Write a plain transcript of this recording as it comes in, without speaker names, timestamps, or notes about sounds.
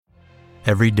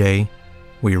Every day,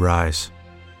 we rise,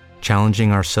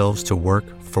 challenging ourselves to work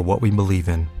for what we believe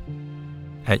in.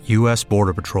 At U.S.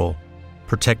 Border Patrol,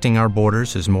 protecting our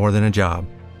borders is more than a job.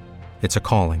 It's a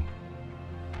calling.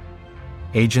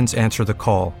 Agents answer the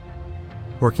call,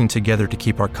 working together to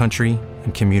keep our country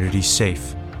and communities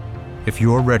safe. If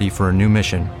you're ready for a new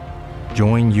mission,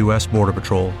 join U.S. Border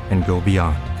Patrol and go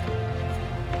beyond.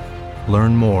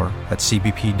 Learn more at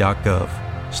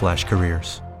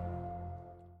cbp.gov/careers.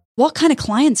 What kind of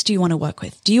clients do you want to work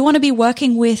with? Do you want to be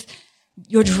working with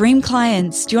your dream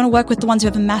clients? Do you want to work with the ones who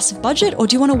have a massive budget? Or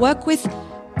do you want to work with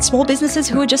small businesses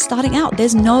who are just starting out?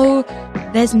 There's no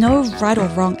right or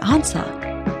wrong answer.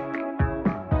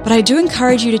 But I do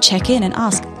encourage you to check in and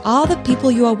ask, are the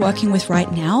people you are working with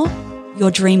right now your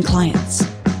dream clients?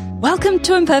 Welcome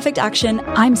to Imperfect Action.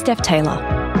 I'm Steph Taylor.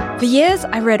 For years,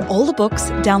 I read all the books,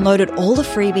 downloaded all the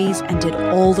freebies, and did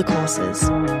all the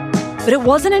courses. But it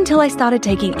wasn't until I started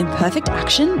taking imperfect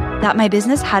action that my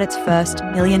business had its first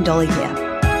 $1 million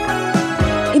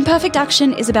year. Imperfect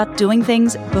action is about doing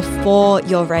things before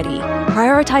you're ready,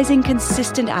 prioritizing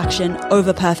consistent action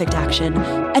over perfect action,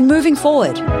 and moving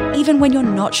forward, even when you're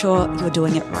not sure you're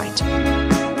doing it right.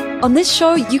 On this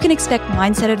show, you can expect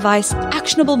mindset advice,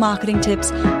 actionable marketing tips,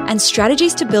 and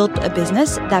strategies to build a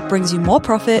business that brings you more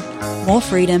profit, more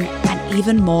freedom, and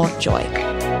even more joy.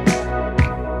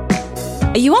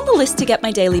 Are you on the list to get my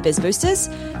daily Biz Boosters?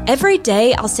 Every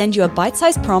day, I'll send you a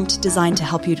bite-sized prompt designed to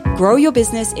help you grow your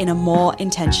business in a more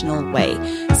intentional way.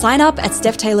 Sign up at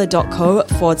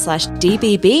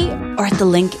stephtaylor.co/DBB or at the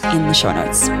link in the show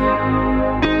notes.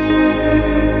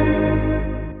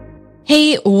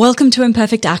 Hey, welcome to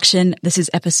Imperfect Action. This is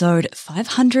episode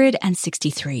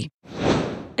 563.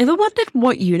 Ever wondered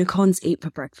what unicorns eat for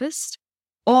breakfast?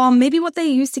 Or maybe what they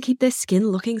use to keep their skin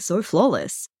looking so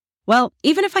flawless? Well,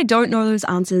 even if I don't know those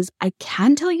answers, I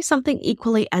can tell you something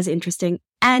equally as interesting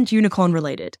and unicorn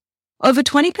related. Over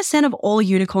 20% of all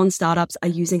unicorn startups are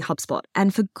using HubSpot,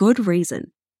 and for good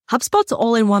reason. HubSpot's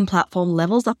all-in-one platform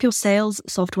levels up your sales,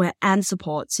 software, and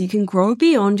support so you can grow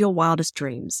beyond your wildest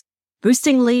dreams,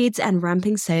 boosting leads and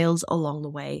ramping sales along the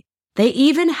way. They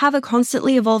even have a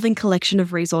constantly evolving collection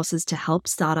of resources to help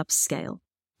startups scale.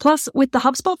 Plus, with the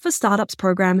HubSpot for Startups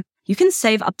program, you can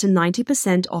save up to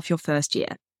 90% off your first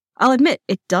year. I'll admit,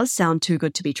 it does sound too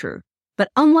good to be true. But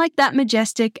unlike that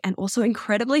majestic and also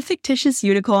incredibly fictitious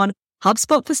unicorn,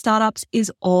 HubSpot for Startups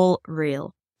is all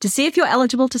real. To see if you're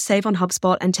eligible to save on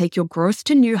HubSpot and take your growth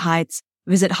to new heights,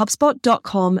 visit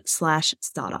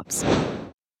HubSpot.com/startups.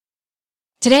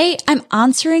 Today, I'm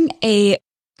answering a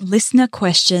listener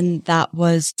question that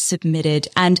was submitted.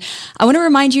 And I want to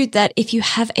remind you that if you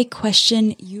have a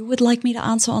question you would like me to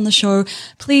answer on the show,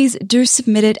 please do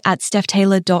submit it at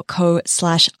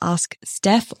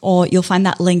stephtaylor.co/asksteph, or you'll find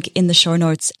that link in the show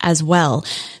notes as well.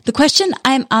 The question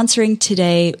I'm answering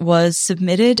today was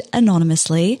submitted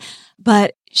anonymously,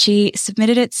 but she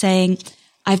submitted it saying,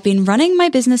 I've been running my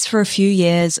business for a few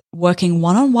years, working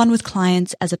one-on-one with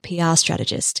clients as a PR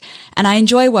strategist, and I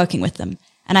enjoy working with them.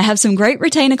 And I have some great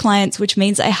retainer clients, which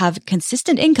means I have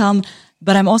consistent income,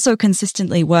 but I'm also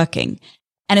consistently working.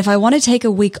 And if I want to take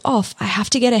a week off, I have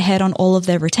to get ahead on all of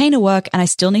their retainer work, and I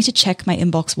still need to check my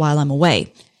inbox while I'm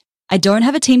away. I don't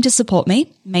have a team to support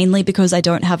me, mainly because I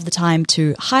don't have the time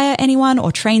to hire anyone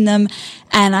or train them.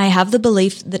 And I have the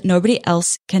belief that nobody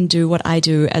else can do what I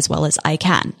do as well as I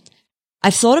can.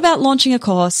 I've thought about launching a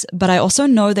course, but I also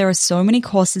know there are so many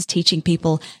courses teaching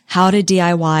people how to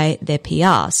DIY their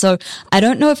PR. So I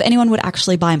don't know if anyone would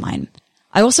actually buy mine.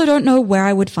 I also don't know where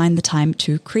I would find the time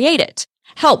to create it.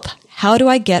 Help! How do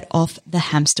I get off the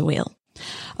hamster wheel?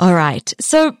 All right.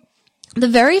 So the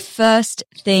very first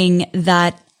thing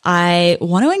that I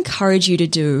want to encourage you to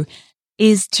do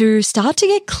is to start to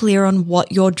get clear on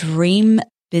what your dream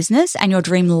business and your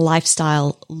dream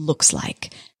lifestyle looks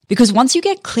like. Because once you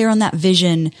get clear on that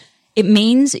vision, it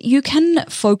means you can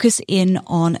focus in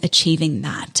on achieving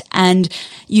that. And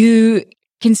you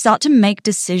can start to make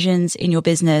decisions in your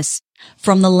business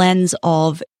from the lens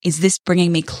of, is this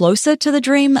bringing me closer to the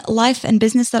dream life and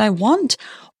business that I want?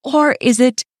 Or is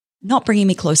it not bringing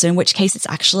me closer, in which case it's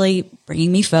actually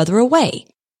bringing me further away?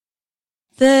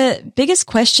 The biggest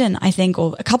question, I think,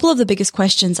 or a couple of the biggest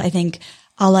questions, I think,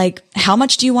 are like, how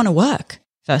much do you want to work?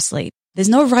 Firstly, there's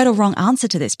no right or wrong answer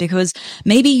to this, because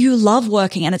maybe you love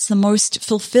working and it's the most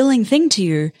fulfilling thing to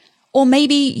you. Or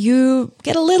maybe you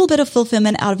get a little bit of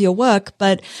fulfillment out of your work,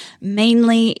 but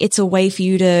mainly it's a way for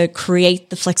you to create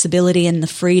the flexibility and the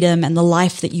freedom and the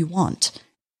life that you want.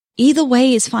 Either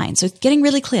way is fine. So getting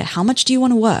really clear, how much do you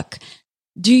want to work?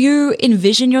 Do you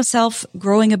envision yourself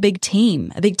growing a big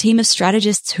team of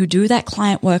strategists who do that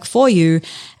client work for you,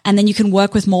 and then you can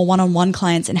work with more one-on-one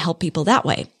clients and help people that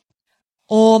way?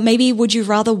 Or maybe would you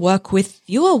rather work with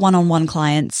fewer one-on-one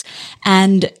clients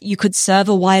and you could serve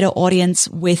a wider audience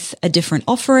with a different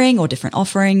offering or different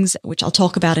offerings, which I'll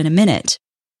talk about in a minute?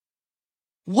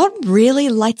 What really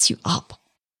lights you up?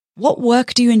 What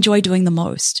work do you enjoy doing the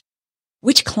most?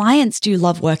 Which clients do you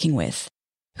love working with?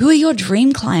 Who are your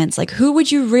dream clients? Like, who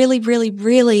would you really, really,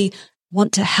 really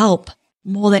want to help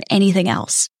more than anything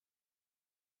else?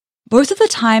 Both of the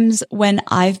times when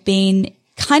I've been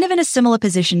kind of in a similar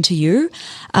position to you,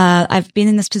 I've been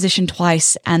in this position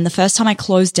twice. And the first time I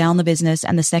closed down the business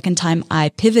and the second time I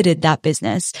pivoted that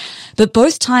business. But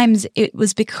both times it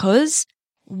was because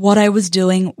what I was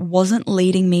doing wasn't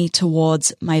leading me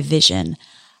towards my vision.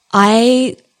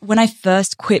 When I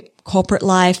first quit corporate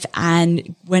life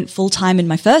and went full-time in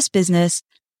my first business,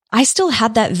 I still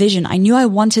had that vision. I knew I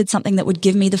wanted something that would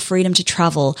give me the freedom to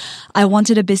travel. I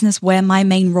wanted a business where my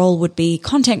main role would be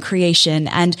content creation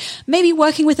and maybe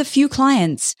working with a few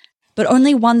clients, but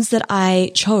only ones that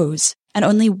I chose and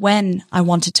only when I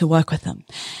wanted to work with them.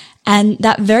 And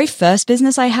that very first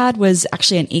business I had was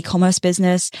actually an e-commerce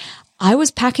business. I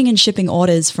was packing and shipping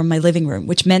orders from my living room,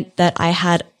 which meant that I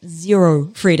had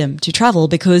zero freedom to travel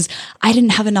because I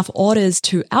didn't have enough orders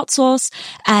to outsource.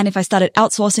 And if I started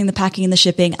outsourcing the packing and the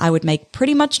shipping, I would make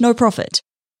pretty much no profit.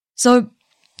 So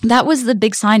that was the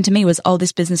big sign to me was, oh,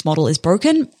 this business model is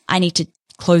broken. I need to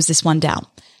close this one down.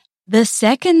 The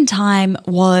second time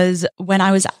was when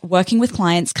I was working with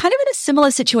clients, kind of in a similar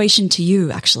situation to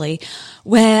you, actually,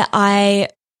 where I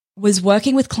was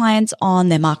working with clients on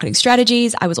their marketing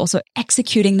strategies. I was also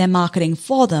executing their marketing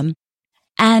for them.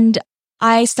 And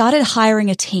I started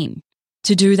hiring a team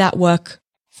to do that work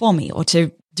for me or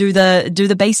to do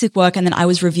the basic work. And then I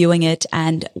was reviewing it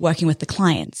and working with the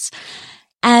clients.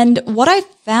 And what I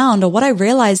found or what I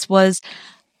realized was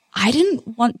I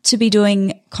didn't want to be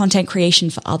doing content creation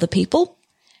for other people.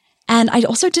 And I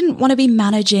also didn't want to be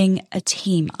managing a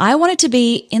team. I wanted to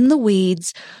be in the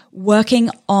weeds working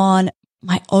on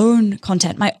my own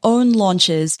content, my own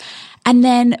launches, and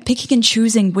then picking and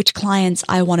choosing which clients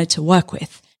I wanted to work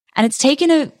with. And it's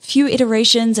taken a few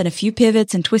iterations and a few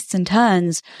pivots and twists and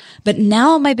turns, but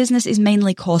now my business is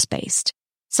mainly course-based.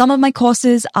 Some of my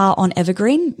courses are on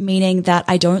evergreen, meaning that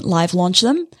I don't live launch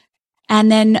them.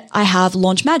 And then I have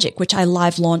Launch Magic, which I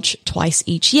live launch twice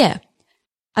each year.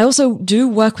 I also do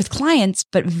work with clients,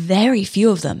 but very few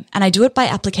of them. And I do it by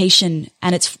application,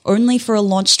 and it's only for a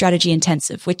launch strategy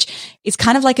intensive, which is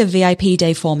kind of like a VIP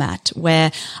day format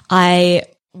where I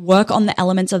work on the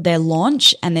elements of their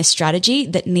launch and their strategy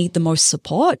that need the most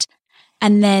support.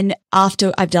 And then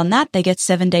after I've done that, they get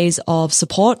 7 days of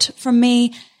support from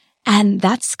me. And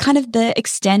that's kind of the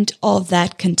extent of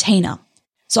that container.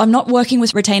 So I'm not working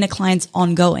with retainer clients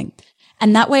ongoing.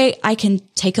 And that way I can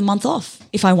take a month off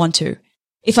if I want to.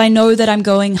 If I know that I'm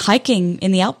going hiking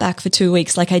in the outback for 2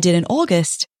 weeks like I did in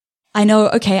August, I know,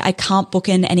 okay, I can't book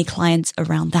in any clients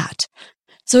around that.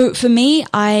 So for me,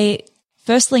 I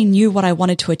firstly knew what I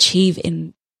wanted to achieve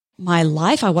in my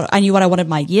life. I knew what I wanted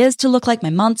my years to look like, my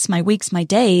months, my weeks, my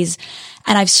days,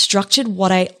 and I've structured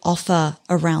what I offer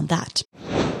around that.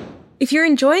 If you're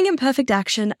enjoying Imperfect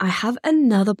Action, I have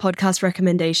another podcast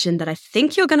recommendation that I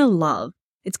think you're going to love.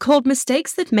 It's called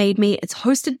Mistakes That Made Me. It's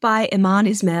hosted by Iman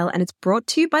Ismail, and it's brought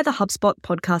to you by the HubSpot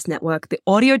Podcast Network, the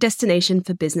audio destination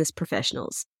for business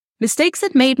professionals. Mistakes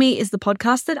That Made Me is the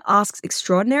podcast that asks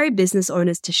extraordinary business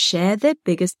owners to share their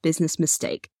biggest business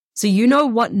mistake, so you know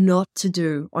what not to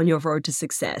do on your road to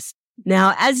success.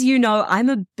 Now, as you know, I'm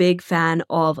a big fan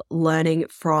of learning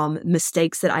from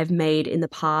mistakes that I've made in the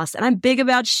past, and I'm big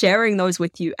about sharing those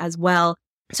with you as well.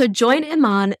 So join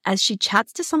Iman as she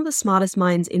chats to some of the smartest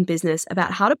minds in business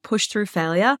about how to push through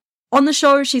failure. On the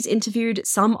show, she's interviewed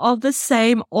some of the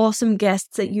same awesome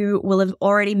guests that you will have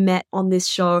already met on this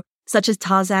show, such as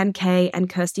Tarzan Kay and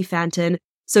Kirsty Fanton.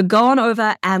 So go on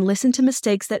over and listen to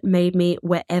Mistakes That Made Me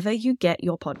wherever you get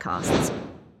your podcasts.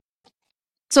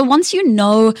 So once you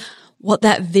know what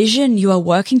that vision you are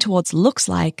working towards looks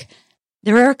like,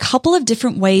 there are a couple of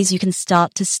different ways you can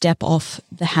start to step off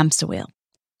the hamster wheel.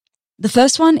 The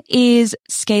first one is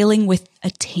scaling with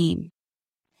a team.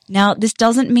 Now, this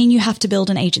doesn't mean you have to build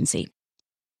an agency.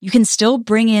 You can still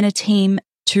bring in a team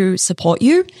to support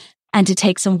you and to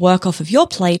take some work off of your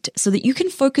plate so that you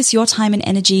can focus your time and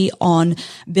energy on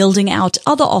building out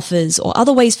other offers or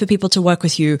other ways for people to work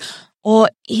with you, or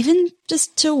even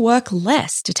just to work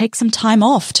less, to take some time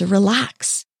off, to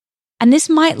relax. And this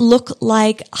might look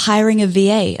like hiring a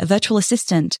VA, a virtual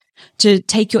assistant, to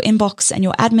take your inbox and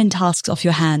your admin tasks off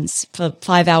your hands for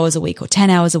 5 hours a week or 10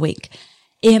 hours a week.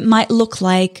 It might look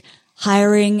like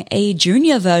hiring a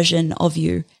junior version of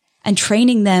you and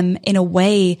training them in the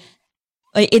way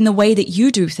that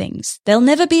you do things. They'll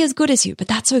never be as good as you, but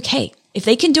that's okay. If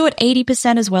they can do it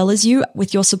 80% as well as you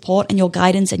with your support and your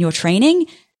guidance and your training,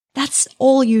 that's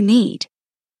all you need.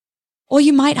 Or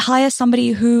you might hire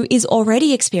somebody who is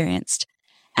already experienced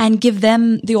and give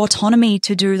them the autonomy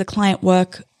to do the client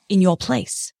work in your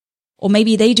place. Or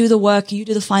maybe they do the work, you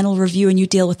do the final review, and you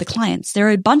deal with the clients. There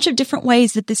are a bunch of different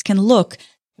ways that this can look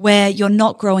where you're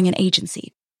not growing an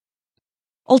agency.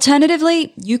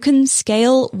 Alternatively, you can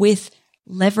scale with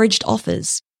leveraged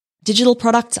offers. Digital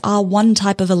products are one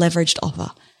type of a leveraged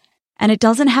offer. And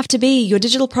your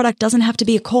digital product doesn't have to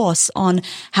be a course on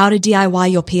how to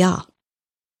DIY your PR.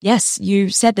 Yes, you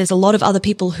said there's a lot of other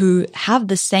people who have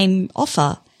the same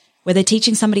offer where they're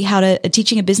teaching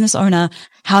teaching a business owner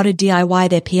how to DIY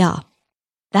their PR.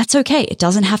 That's okay. It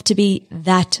doesn't have to be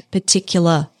that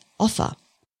particular offer.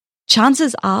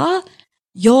 Chances are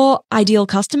your ideal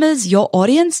customers, your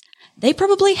audience, they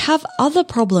probably have other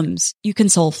problems you can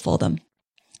solve for them.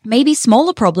 Maybe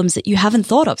smaller problems that you haven't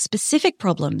thought of, specific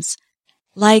problems,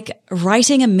 like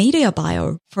writing a media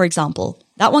bio, for example.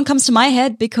 That one comes to my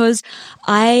head because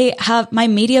my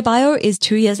media bio is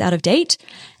 2 years out of date,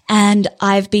 and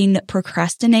I've been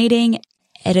procrastinating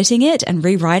editing it and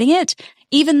rewriting it,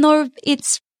 even though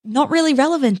it's not really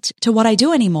relevant to what I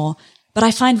do anymore. But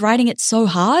I find writing it so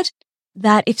hard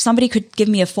that if somebody could give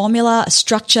me a formula, a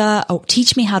structure, or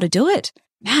teach me how to do it,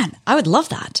 man, I would love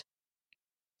that.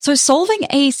 So solving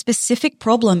a specific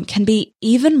problem can be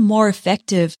even more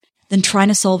effective than trying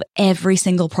to solve every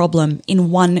single problem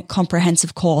in one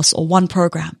comprehensive course or one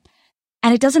program.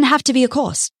 And it doesn't have to be a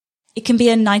course. It can be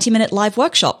a 90-minute live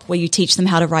workshop where you teach them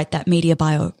how to write that media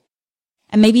bio.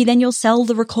 And maybe then you'll sell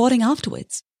the recording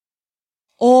afterwards.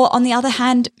 Or on the other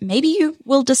hand, maybe you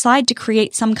will decide to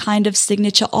create some kind of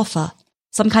signature offer,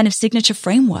 some kind of signature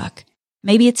framework.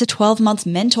 Maybe it's a 12-month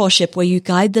mentorship where you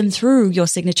guide them through your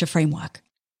signature framework.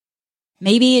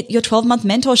 Maybe your 12-month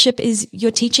mentorship is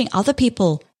you're teaching other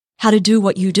people how to do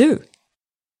what you do.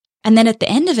 And then at the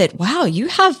end of it, wow, you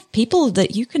have people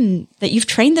that you've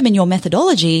trained them in your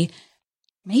methodology.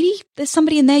 Maybe there's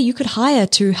somebody in there you could hire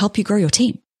to help you grow your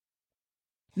team.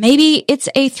 Maybe it's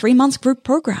a 3-month group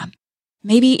program.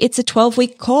 Maybe it's a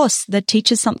 12-week course that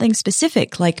teaches something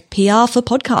specific like PR for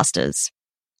podcasters.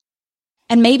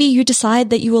 And maybe you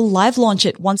decide that you will live launch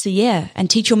it once a year and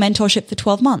teach your mentorship for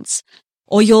 12 months.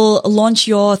 Or you'll launch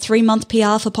your 3-month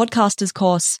PR for podcasters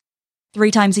course 3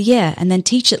 times a year and then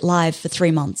teach it live for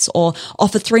 3 months, or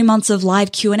offer 3 months of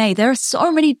live Q&A. There are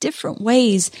so many different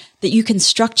ways that you can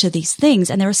structure these things,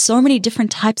 and there are so many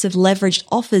different types of leveraged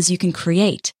offers you can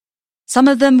create. Some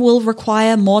of them will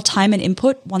require more time and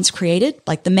input once created,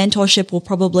 like the mentorship will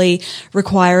probably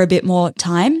require a bit more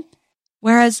time,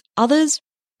 whereas others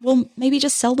will maybe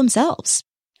just sell themselves.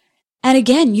 And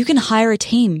again, you can hire a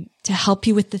team to help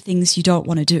you with the things you don't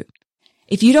want to do.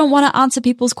 If you don't want to answer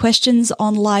people's questions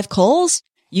on live calls,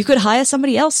 you could hire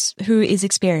somebody else who is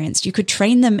experienced. You could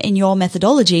train them in your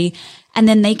methodology, and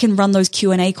then they can run those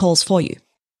Q&A calls for you.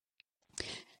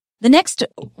 The next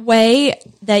way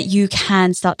that you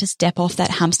can start to step off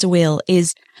that hamster wheel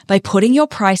is by putting your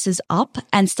prices up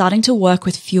and starting to work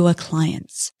with fewer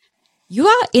clients. You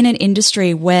are in an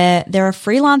industry where there are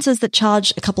freelancers that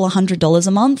charge a couple of $100s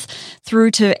a month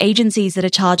through to agencies that are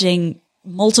charging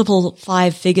multiple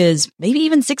 5 figures, maybe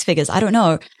even 6 figures, I don't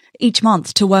know, each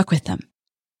month to work with them.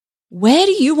 Where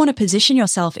do you want to position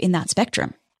yourself in that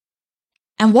spectrum?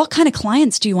 And what kind of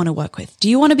clients do you want to work with? Do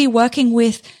you want to be working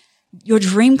with your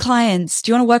dream clients? Do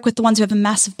you want to work with the ones who have a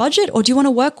massive budget, or do you want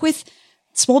to work with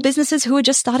small businesses who are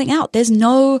just starting out? There's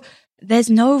no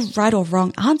right or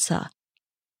wrong answer.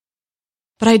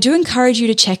 But I do encourage you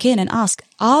to check in and ask,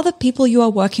 are the people you are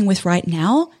working with right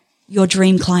now your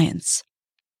dream clients?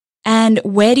 And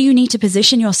where do you need to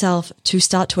position yourself to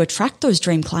start to attract those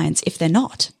dream clients if they're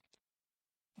not?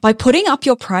 By putting up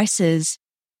your prices,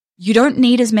 you don't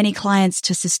need as many clients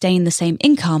to sustain the same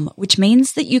income, which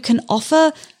means that you can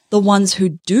offer the ones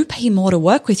who do pay more to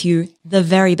work with you the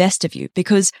very best of you,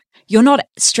 because you're not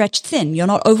stretched thin. You're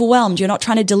not overwhelmed. You're not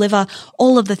trying to deliver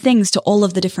all of the things to all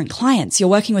of the different clients. You're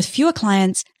working with fewer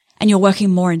clients and you're working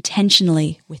more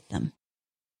intentionally with them.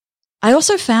 I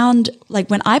also found, like,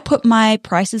 when I put my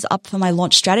prices up for my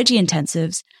launch strategy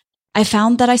intensives, I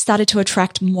found that I started to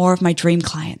attract more of my dream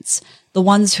clients, the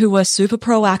ones who were super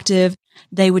proactive.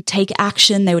 They would take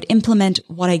action. They would implement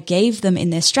what I gave them in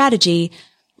their strategy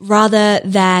rather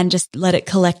than just let it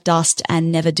collect dust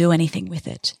and never do anything with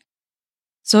it.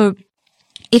 So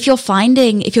if you're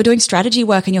doing strategy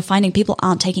work and you're finding people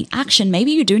aren't taking action,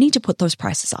 maybe you do need to put those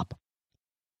prices up.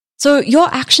 So your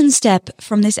action step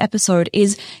from this episode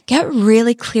is get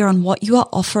really clear on what you are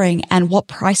offering and what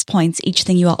price points each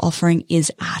thing you are offering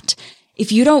is at.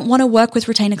 If you don't want to work with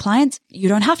retainer clients, you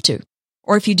don't have to.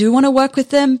 Or if you do want to work with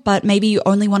them, but maybe you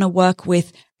only want to work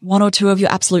with one or two of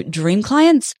your absolute dream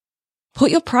clients,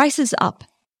 put your prices up.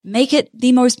 Make it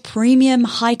the most premium,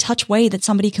 high touch way that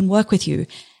somebody can work with you.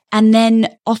 And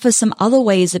then offer some other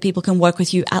ways that people can work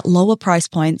with you at lower price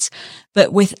points,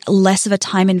 but with less of a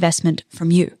time investment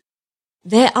from you.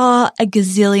 There are a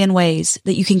gazillion ways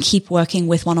that you can keep working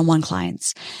with one-on-one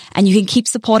clients, and you can keep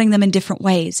supporting them in different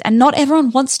ways. And not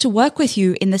everyone wants to work with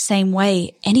you in the same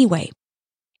way anyway.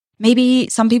 Maybe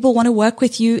some people want to work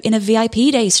with you in a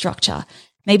VIP day structure.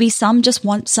 Maybe some just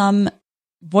want some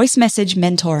voice message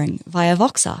mentoring via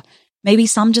Voxer. Maybe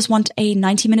some just want a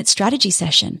 90-minute strategy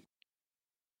session.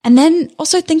 And then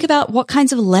also think about what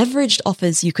kinds of leveraged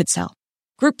offers you could sell.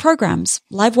 Group programs,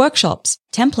 live workshops,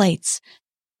 templates.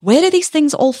 Where do these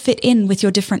things all fit in with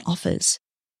your different offers?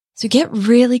 So get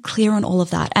really clear on all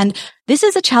of that. And this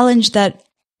is a challenge that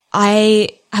I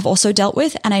have also dealt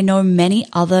with, and I know many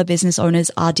other business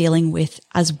owners are dealing with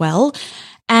as well.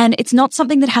 And it's not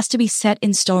something that has to be set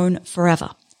in stone forever.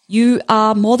 You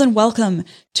are more than welcome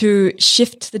to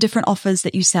shift the different offers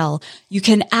that you sell. You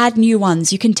can add new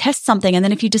ones. You can test something. And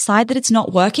then if you decide that it's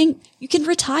not working, you can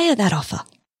retire that offer.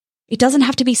 It doesn't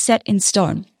have to be set in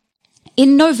stone.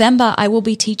 In November, I will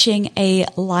be teaching a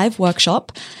live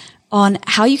workshop on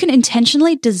how you can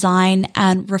intentionally design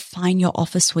and refine your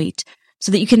offer suite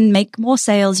so that you can make more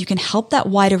sales, you can help that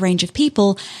wider range of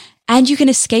people, and you can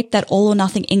escape that all or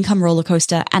nothing income roller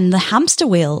coaster and the hamster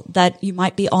wheel that you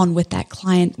might be on with that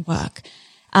client work.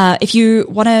 If you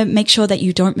want to make sure that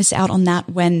you don't miss out on that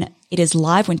when it is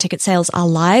live, when ticket sales are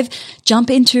live, jump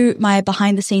into my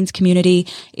behind the scenes community.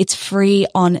 It's free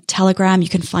on Telegram. You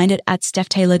can find it at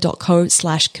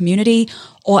stephtaylor.co/community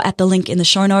or at the link in the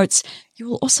show notes. You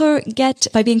will also get,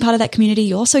 by being part of that community,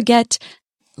 you also get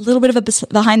a little bit of a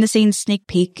behind the scenes sneak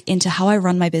peek into how I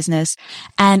run my business,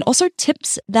 and also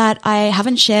tips that I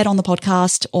haven't shared on the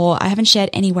podcast or I haven't shared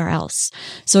anywhere else.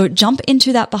 So jump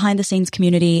into that behind the scenes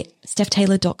community,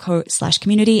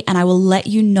 stephtaylor.co/community, and I will let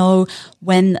you know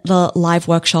when the live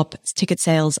workshop ticket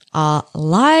sales are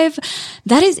live.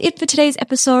 That is it for today's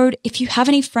episode. If you have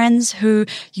any friends who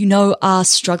you know are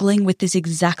struggling with this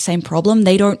exact same problem,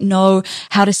 they don't know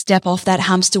how to step off that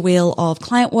hamster wheel of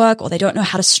client work, or they don't know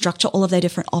how to structure all of their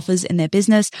different offers in their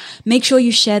business, make sure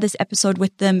you share this episode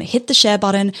with them. Hit the share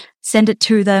button, send it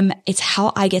to them. It's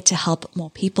how I get to help more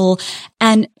people.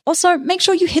 And also make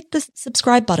sure you hit the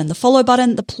subscribe button, the follow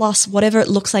button, the plus, whatever it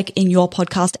looks like in your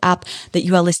podcast app that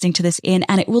you are listening to this in.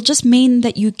 And it will just mean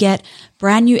that you get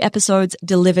brand new episodes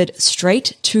delivered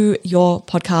straight to your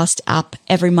podcast app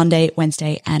every Monday,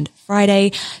 Wednesday, and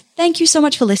Friday. Thank you so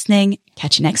much for listening.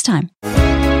 Catch you next time.